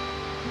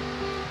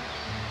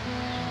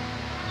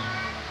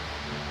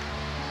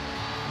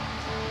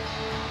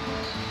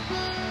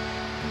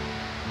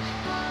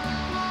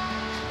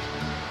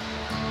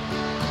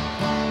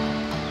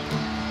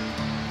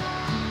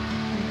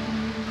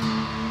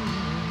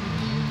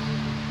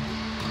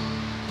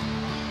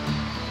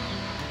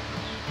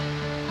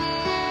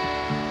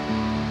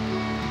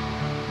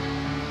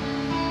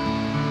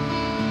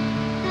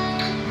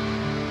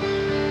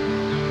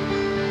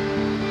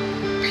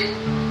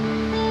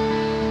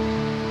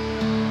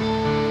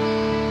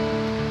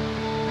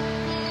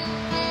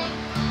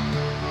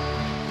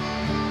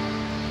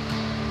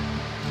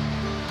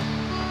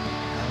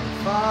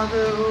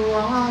 Father who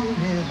art in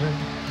heaven,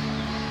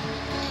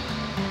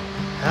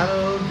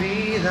 hallowed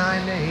be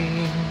thy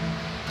name.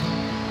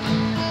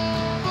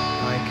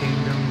 Thy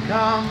kingdom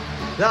come,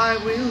 thy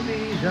will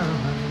be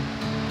done,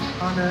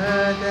 on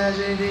earth as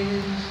it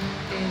is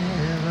in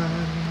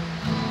heaven.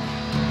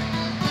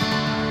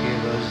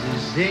 Give us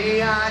this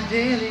day our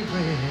daily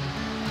bread,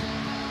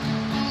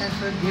 and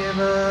forgive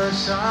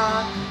us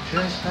our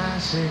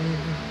trespasses,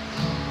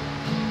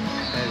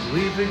 as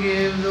we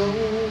forgive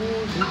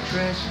those who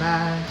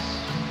trespass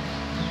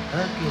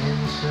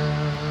against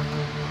us.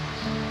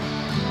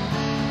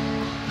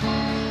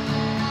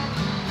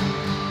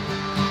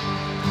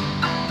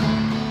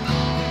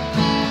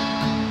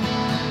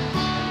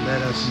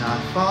 Let us not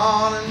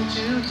fall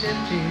into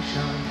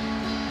temptation,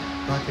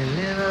 but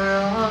deliver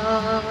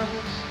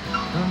us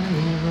from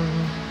evil.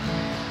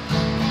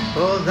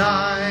 For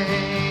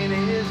thine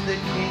is the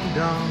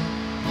kingdom,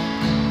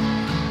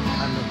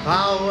 and the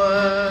power,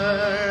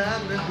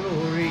 and the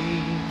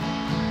glory,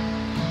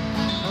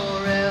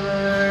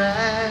 forever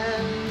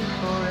and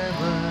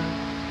forever.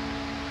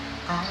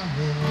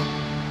 Amen.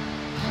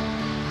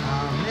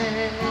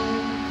 Amen.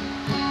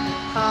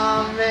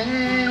 Amen.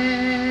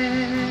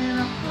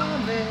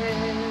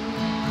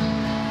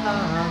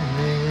 Amen.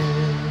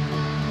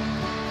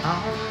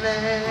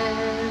 Amen.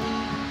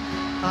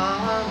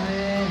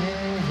 Amen.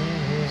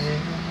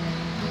 Amen.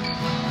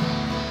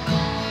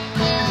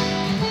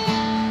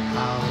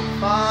 Our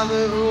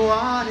Father who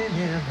art in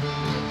heaven,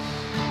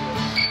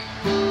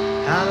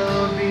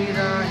 hallowed be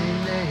thy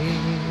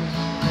name.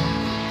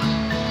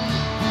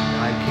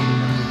 Thy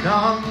kingdom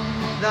come,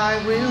 thy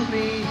will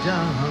be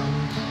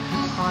done,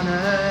 on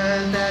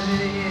earth as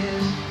it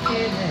is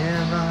in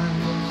heaven.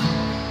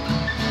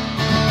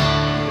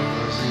 Give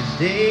us this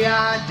day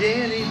our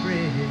daily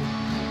bread.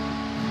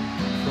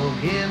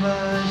 Forgive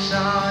us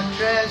our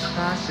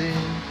trespasses,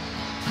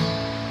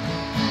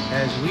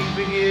 as we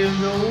forgive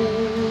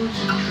those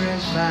who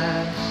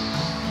trespass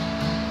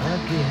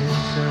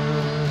against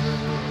us.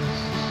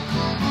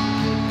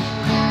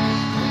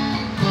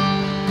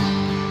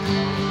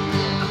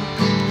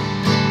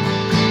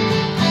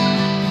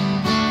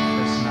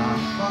 Let's not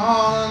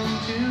fall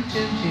into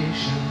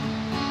temptation,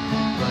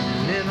 but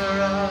deliver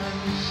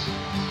us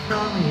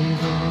from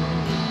evil.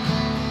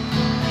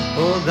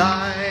 For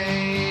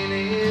thine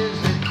is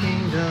the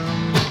kingdom,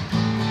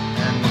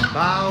 and the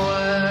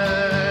power,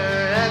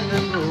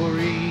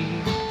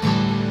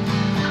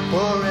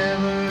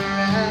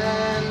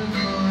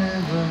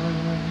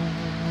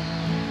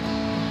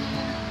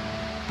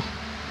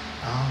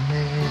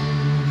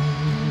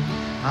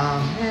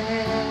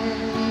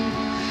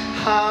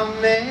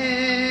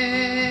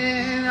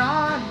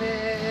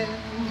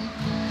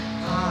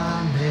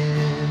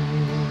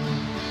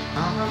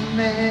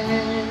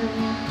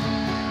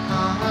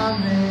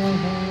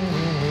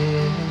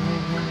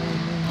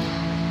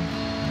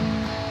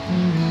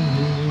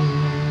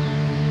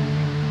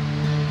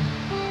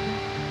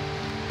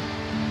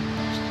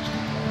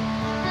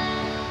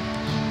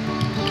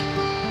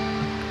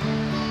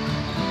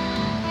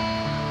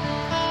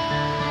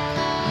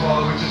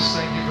 we just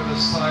thank you for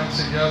this time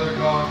together,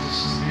 God,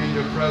 just to be in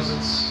your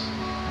presence.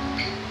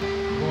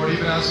 Lord,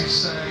 even as we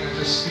sang, I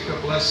just speak a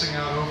blessing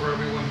out over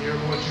everyone here.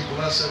 Lord, you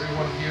bless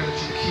everyone here, that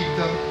you keep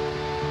them,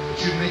 that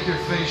you make your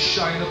face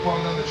shine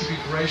upon them, that you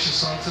be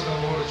gracious unto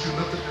them, Lord, that you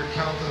lift up your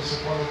countenance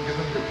upon them and give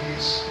them your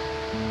peace.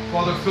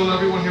 Father, fill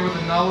everyone here with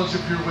the knowledge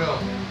of your will.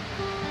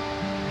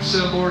 You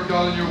said, Lord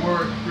God, in your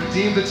word,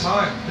 redeem the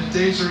time. The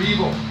days are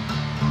evil.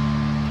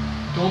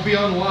 Don't be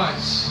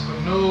unwise, but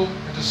know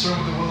and discern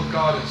what the will of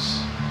God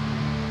is.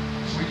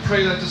 So we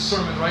pray that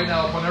discernment right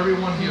now upon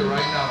everyone here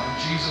right now.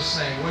 In Jesus'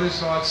 name. What is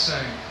God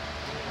saying?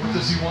 What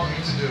does he want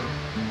me to do?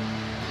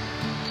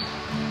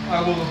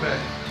 I will obey.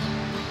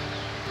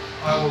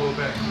 I will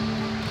obey.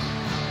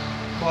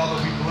 Father,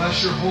 we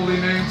bless your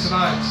holy name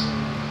tonight.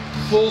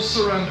 Full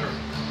surrender.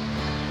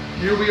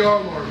 Here we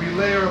are, Lord. We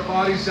lay our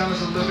bodies down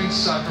as a living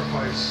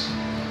sacrifice,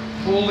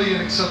 holy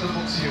and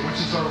acceptable to you, which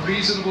is our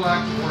reasonable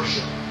act of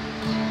worship.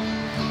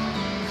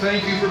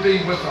 Thank you for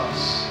being with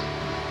us.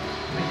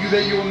 Thank you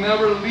that you will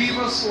never leave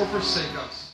us or forsake us.